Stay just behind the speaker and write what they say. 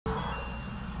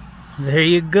There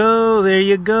you go, there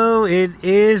you go. It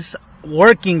is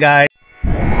working, guys.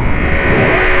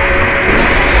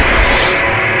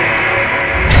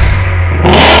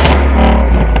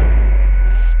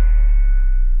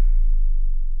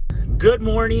 Good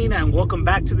morning and welcome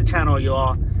back to the channel,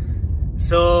 y'all.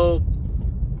 So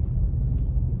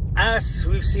as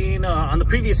we've seen on the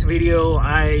previous video,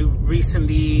 I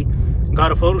recently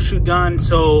got a photo shoot done,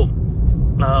 so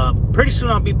pretty soon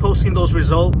I'll be posting those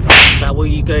results. That way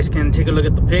you guys can take a look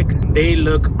at the pics. They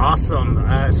look awesome.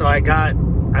 So I got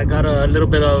a little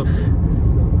bit of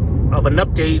an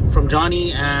update from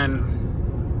Johnny,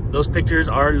 and those pictures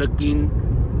are looking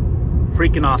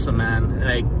freaking awesome, man.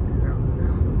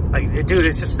 Like, dude,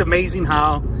 it's just amazing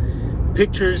how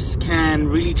pictures can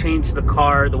really change the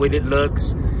car, the way that it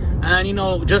looks, and you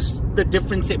know, just the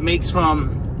difference it makes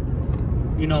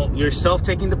from, you know, yourself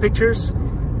taking the pictures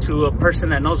to a person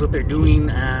that knows what they're doing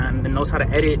and knows how to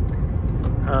edit.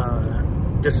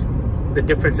 Just the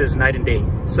difference is night and day.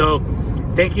 So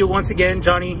thank you once again,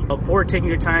 Johnny, for taking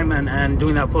your time and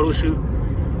doing that photo shoot.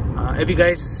 If you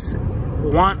guys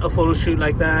want a photo shoot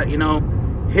like that, you know,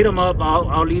 hit him up.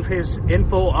 I'll leave his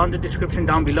info on the description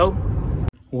down below.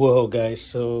 Whoa, guys,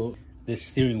 so this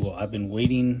steering wheel, I've been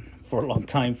waiting for a long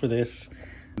time for this.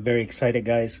 I'm very excited,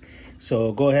 guys.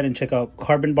 So go ahead and check out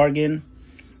Carbon Bargain,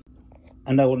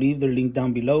 and I will leave the link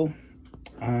down below.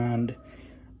 And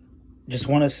just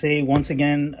want to say once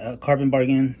again, Carbon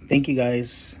Bargain, thank you,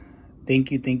 guys. Thank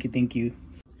you.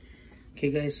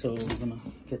 Okay, guys, so we're gonna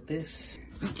get this.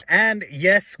 And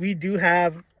yes, we do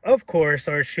have, of course,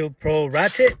 our Shield Pro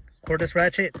ratchet, cordless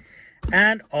ratchet,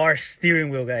 and our steering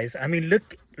wheel, guys. I mean,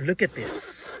 look at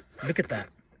this. Look at that.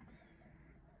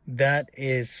 That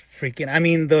is freaking, I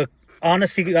mean,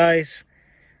 honestly, guys,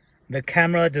 the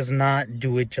camera does not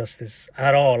do it justice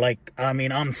at all. Like, I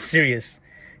mean, I'm serious.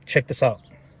 Check this out.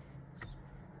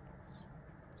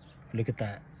 Look at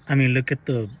that. I mean, look at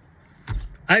you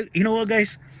know what,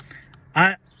 guys?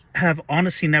 I have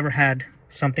honestly never had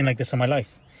something like this in my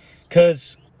life,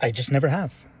 because I just never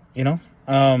have, you know?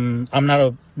 I'm not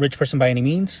a rich person by any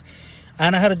means,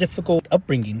 and I had a difficult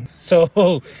upbringing. So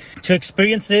to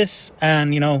experience this,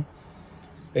 and you know,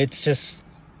 it's just,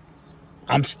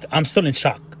 I'm still in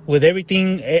shock with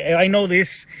everything. I know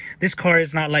this car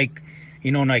is not like,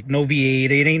 you know, like no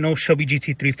V8. It ain't no Shelby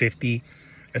GT350.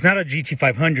 It's not a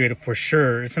GT500 for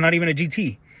sure. It's not even a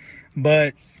GT.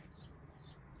 But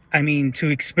I mean, to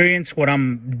experience what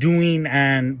I'm doing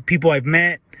and people I've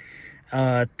met,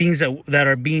 things that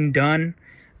are being done,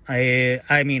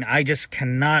 I mean, I just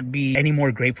cannot be any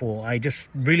more grateful. I just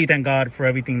really thank God for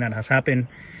everything that has happened.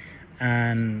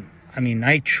 And I mean,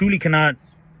 I truly cannot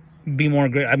be more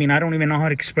great. I mean, I don't even know how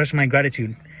to express my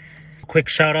gratitude. Quick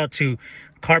shout out to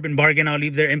Carbon Bargain. I'll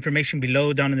leave their information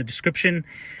below down in the description.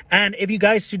 And if you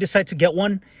guys do decide to get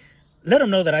one, let them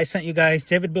know that I sent you guys.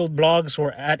 David Build Vlogzz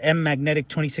or at mmagnetic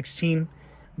 2016.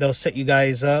 They'll set you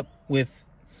guys up with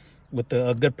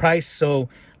a good price. So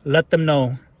let them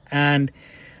know. And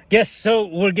yes, so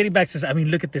we're getting back to this. I mean,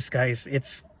 look at this, guys.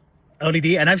 It's LED,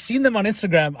 and I've seen them on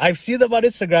Instagram.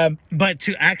 But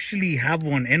to actually have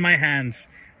one in my hands,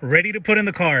 ready to put in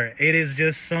the car, it is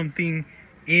just something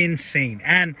insane.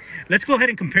 And let's go ahead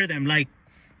and compare them. Like,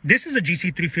 this is a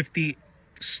GT350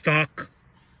 stock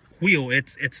wheel.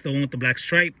 It's the one with the black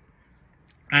stripe,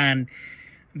 and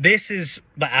this is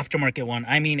the aftermarket one.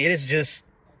 I mean, it is just,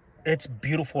 it's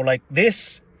beautiful. Like,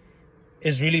 this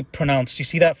is really pronounced. You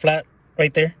see that flat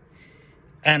right there?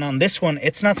 And on this one,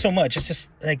 it's not so much. It's just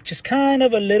like, just kind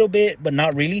of a little bit, but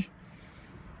not really.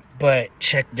 But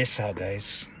check this out,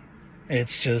 guys.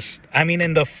 It's just, I mean,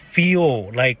 in the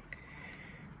feel, like,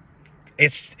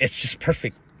 it's just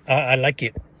perfect. I like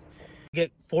it.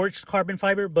 Get forged carbon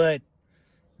fiber, but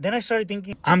then I started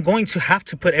thinking, I'm going to have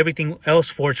to put everything else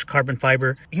forged carbon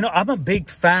fiber. You know, I'm a big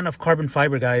fan of carbon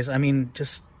fiber, guys. I mean,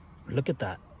 just look at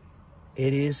that.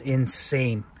 It is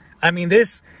insane. I mean,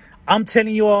 this, I'm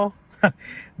telling you all,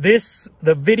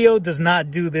 the video does not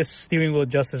do this steering wheel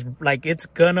justice. Like, it's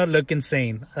gonna look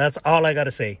insane. That's all I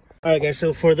gotta say. All right, guys,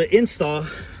 so for the install,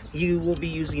 you will be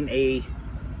using a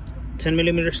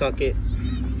 10mm socket,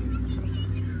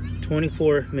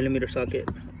 24mm socket,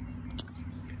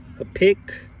 a pick,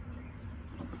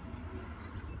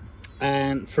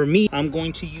 and for me, I'm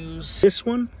going to use this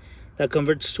one that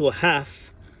converts to a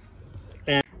half.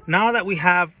 And now that we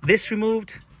have this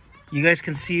removed, you guys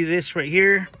can see this right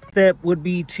here. Step would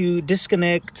be to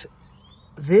disconnect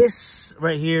this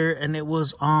right here, and it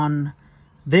was on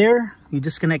there. You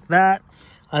disconnect that,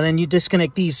 and then you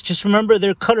disconnect these. Just remember,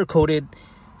 they're color coded,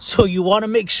 so you want to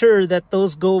make sure that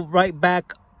those go right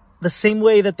back the same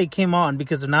way that they came on,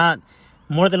 because if not,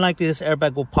 more than likely this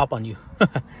airbag will pop on you.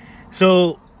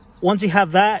 So once you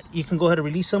have that, you can go ahead and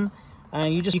release them,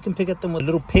 and you can pick at them with a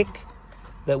little pick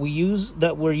that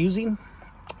we're using,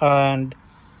 and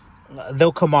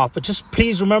they'll come off. But just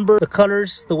please remember the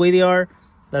colors the way they are.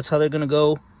 That's how they're gonna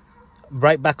go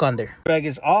right back on there. Airbag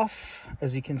is off,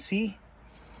 as you can see.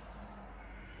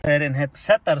 Go ahead and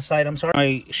set that aside. I'm sorry.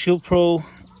 My Shield Pro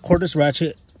cordless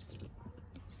ratchet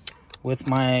with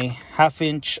my 1/2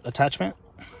 inch attachment.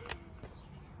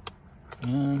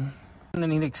 I'm gonna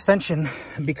need an extension,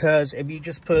 because if you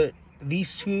just put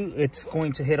these two, it's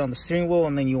going to hit on the steering wheel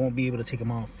and then you won't be able to take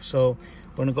them off. So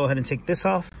we're gonna go ahead and take this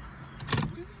off.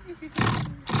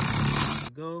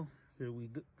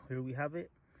 Here we have it.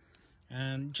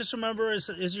 And just remember, as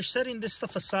you're setting this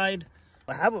stuff aside,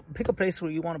 pick a place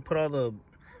where you want to put all the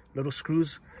little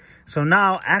screws. So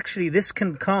now actually this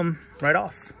can come right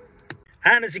off.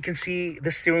 And as you can see,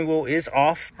 the steering wheel is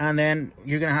off, and then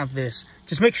you're gonna have this.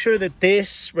 Just make sure that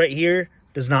this right here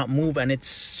does not move and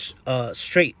it's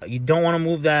straight. You don't want to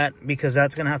move that, because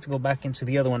that's gonna have to go back into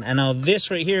the other one. And now this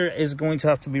right here is going to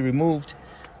have to be removed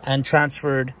and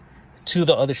transferred to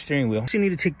the other steering wheel. So you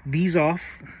need to take these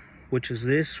off, which is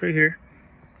this right here.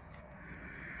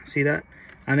 See that?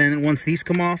 And then once these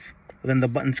come off, then the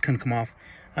buttons can come off,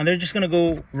 and they're just gonna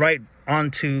go right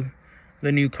onto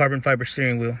the new carbon fiber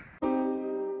steering wheel.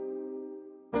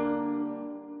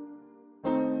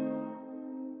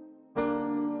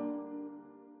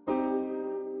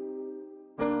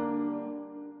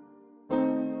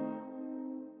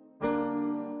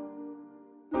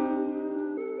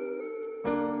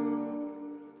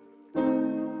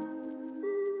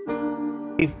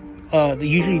 They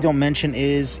usually don't mention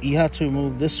is you have to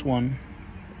remove this one,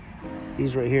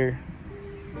 these right here,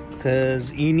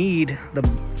 because you need the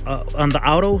on the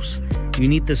autos, you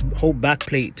need this whole back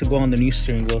plate to go on the new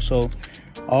steering wheel. So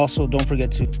also don't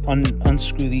forget to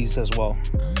unscrew these as well.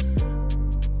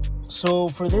 So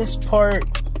for this part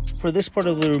of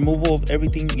the removal of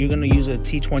everything, you're going to use a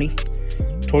T20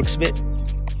 Torx bit.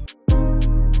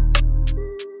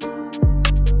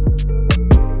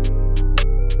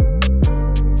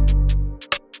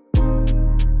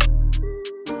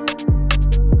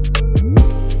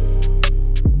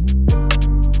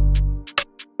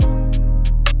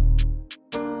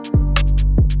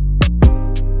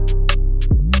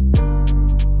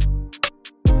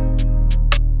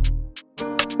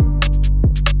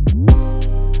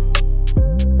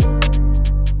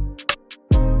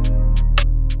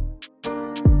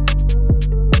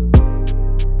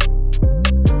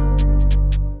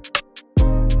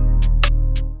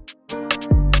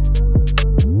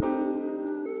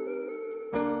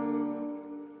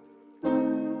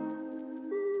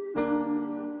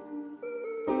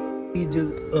 You do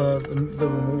the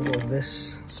removal of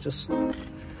this. It's just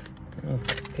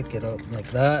pick it up like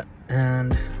that,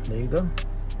 and there you go.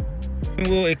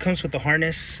 Well, it comes with the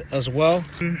harness as well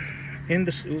with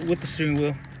the steering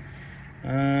wheel,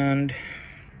 and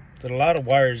there's a lot of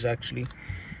wires actually.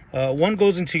 One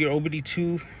goes into your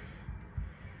OBD2,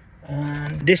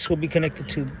 and this will be connected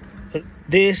to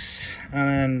this,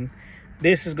 and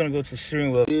this is going to go to the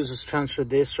steering wheel. Just transfer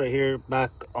this right here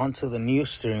back onto the new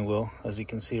steering wheel, as you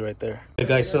can see right there. Okay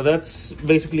guys, so that's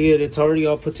basically it. It's already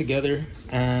all put together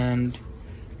and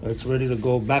it's ready to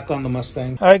go back on the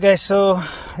Mustang. All right guys, so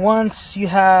once you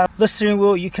have the steering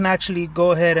wheel, you can actually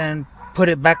go ahead and put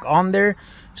it back on there.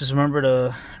 Just remember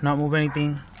to not move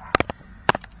anything.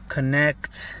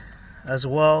 Connect as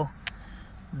well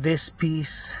this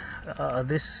piece,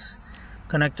 this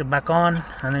connector back on,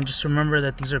 and then just remember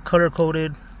that these are color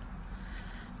coded.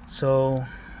 So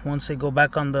once they go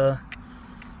back on that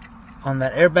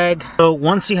airbag, so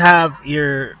once you have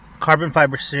your carbon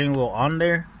fiber steering wheel on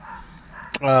there,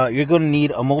 you're going to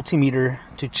need a multimeter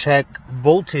to check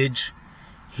voltage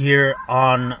here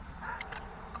on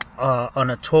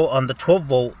the 12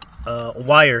 volt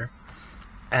wire,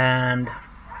 and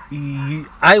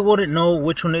I wouldn't know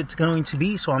which one it's going to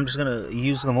be, so I'm just going to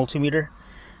use the multimeter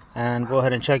and go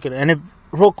ahead and check it. And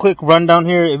real quick rundown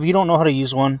here, if you don't know how to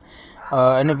use one,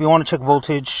 and if you want to check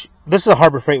voltage, this is a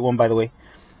Harbor Freight one, by the way.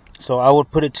 So I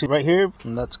would put it to right here,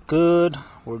 and that's good.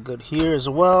 We're good here as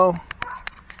well.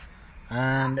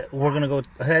 And we're gonna go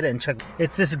ahead and check.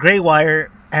 It's this gray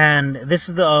wire, and this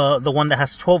is the one that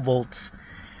has 12 volts.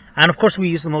 And of course, we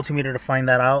use the multimeter to find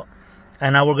that out.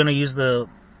 And now we're gonna use the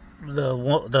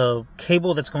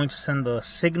cable that's going to send the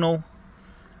signal,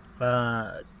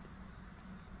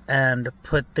 and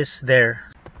put this there.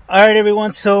 All right,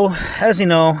 everyone. So as you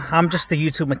know, I'm just a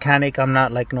YouTube mechanic. I'm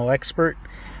not like no expert,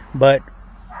 but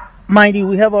mind you,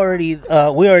 we already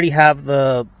have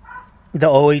the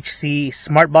OHC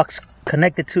smart box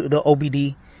connected to the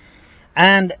OBD.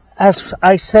 And as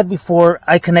I said before,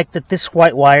 I connected this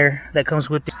white wire that comes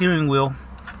with the steering wheel,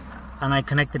 and I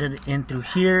connected it in through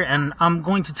here, and I'm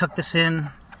going to tuck this in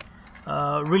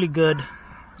really good.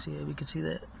 See if you can see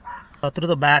that through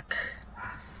the back.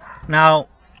 Now,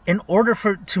 in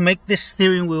order to make this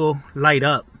steering wheel light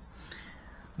up,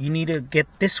 you need to get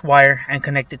this wire and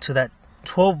connect it to that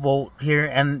 12 volt here,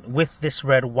 and with this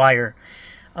red wire.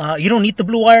 You don't need the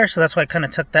blue wire, so that's why I kind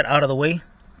of tucked that out of the way.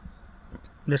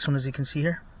 This one, as you can see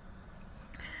here,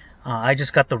 I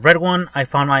just got the red one. I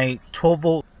found my 12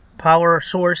 volt power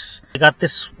source. I got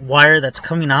this wire that's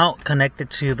coming out connected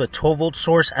to the 12 volt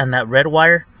source and that red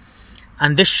wire,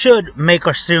 and this should make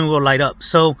our steering wheel light up.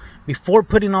 So before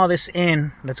putting all this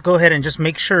in, let's go ahead and just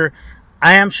make sure.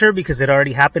 I am sure because it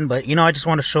already happened, but you know, I just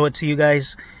want to show it to you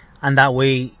guys, and that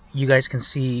way you guys can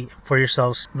see for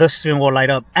yourselves the steering wheel light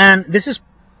up. And this is,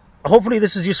 hopefully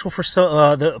this is useful for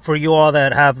for you all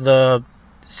that have the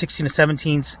 16 to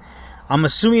 17s. I'm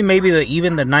assuming maybe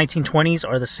even the 1920s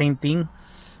are the same thing,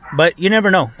 but you never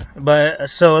know. But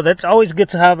so that's always good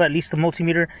to have at least a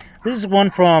multimeter. This is one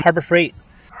from Harbor Freight.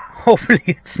 Hopefully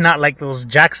it's not like those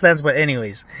jack stands, but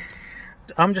anyways,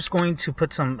 I'm just going to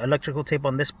put some electrical tape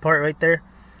on this part right there,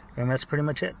 and that's pretty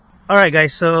much it. Alright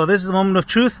guys, so this is the moment of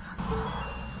truth.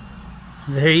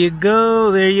 There you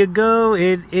go, there you go.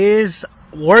 It is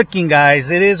working, guys.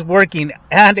 It is working,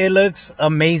 and it looks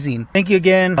amazing. Thank you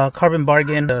again, Carbon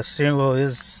Bargain. The steering wheel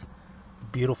is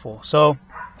beautiful. So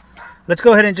let's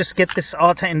go ahead and just get this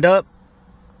all tightened up.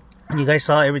 You guys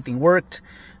saw everything worked.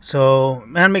 So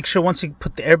man, make sure once you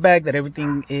put the airbag that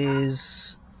everything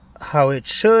is how it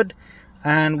should,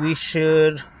 and we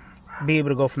should be able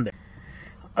to go from there.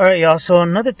 Alright y'all, so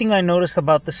another thing I noticed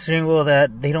about the steering wheel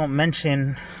that they don't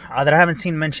mention, that I haven't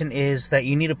seen mentioned, is that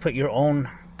you need to put your own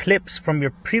clips from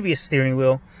your previous steering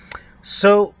wheel.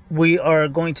 So we are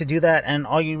going to do that, and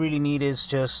all you really need is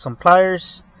just some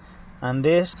pliers and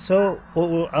this. So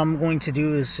what I'm going to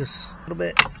do is just a little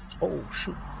bit, oh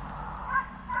shoot,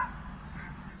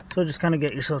 so just kind of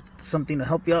get yourself something to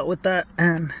help you out with that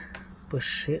and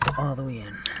push it all the way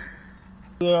in.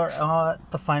 We are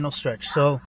at the final stretch.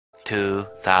 So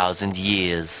 2,000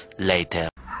 years later,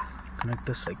 connect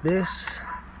this like this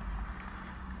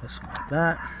one like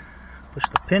that, push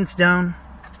the pins down,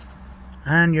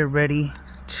 and you're ready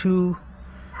to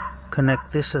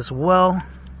connect this as well.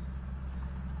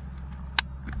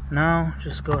 Now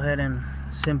just go ahead and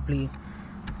simply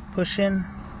push in.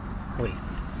 Wait,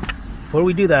 before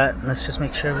we do that, let's just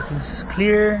make sure everything's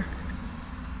clear.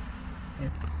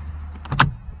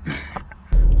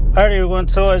 Alright everyone,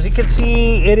 so as you can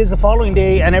see, it is the following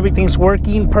day and everything's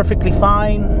working perfectly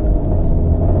fine.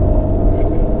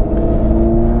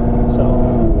 So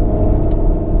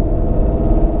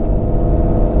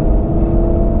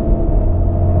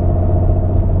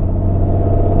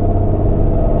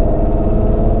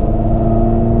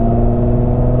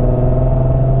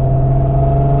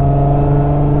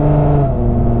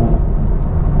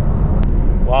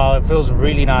wow, it feels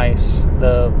really nice.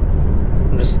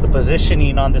 Just the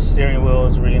positioning on the steering wheel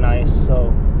is really nice.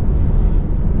 So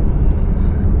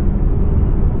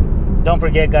don't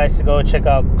forget guys to go check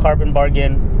out Carbon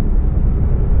Bargain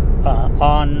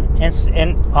on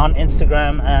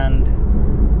Instagram, and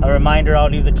a reminder, I'll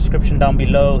leave the description down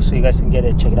below so you guys can get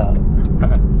it, check it out.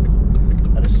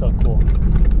 That is so cool.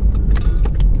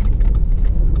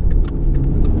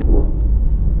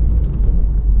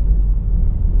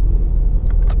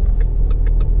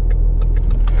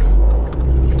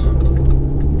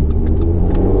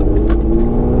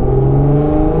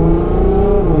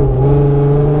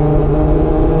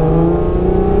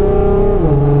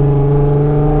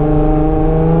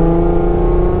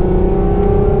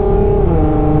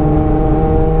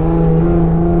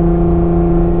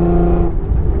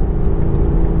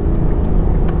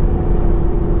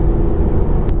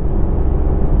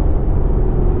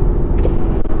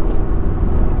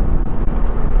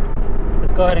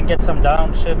 Go ahead and get some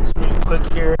downshifts really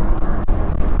quick here.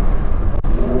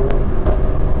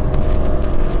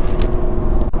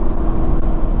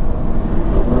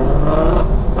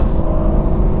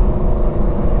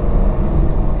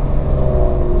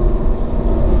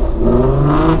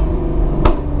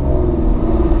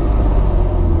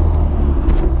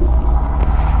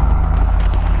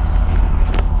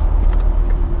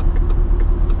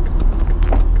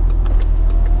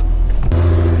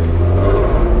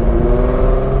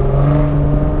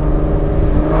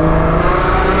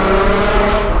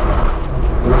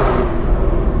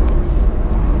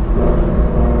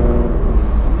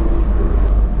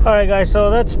 Alright guys, so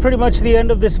that's pretty much the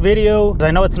end of this video. I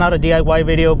know it's not a DIY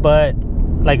video, but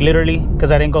like literally,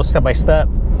 because I didn't go step by step.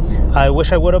 I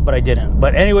wish I would have, but I didn't.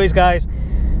 But anyways, guys,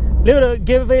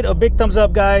 give it a big thumbs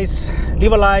up, guys.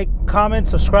 Leave a like, comment,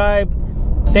 subscribe.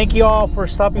 Thank you all for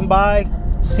stopping by.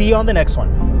 See you on the next one.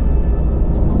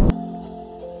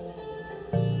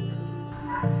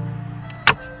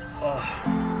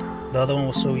 The other one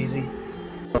was so easy.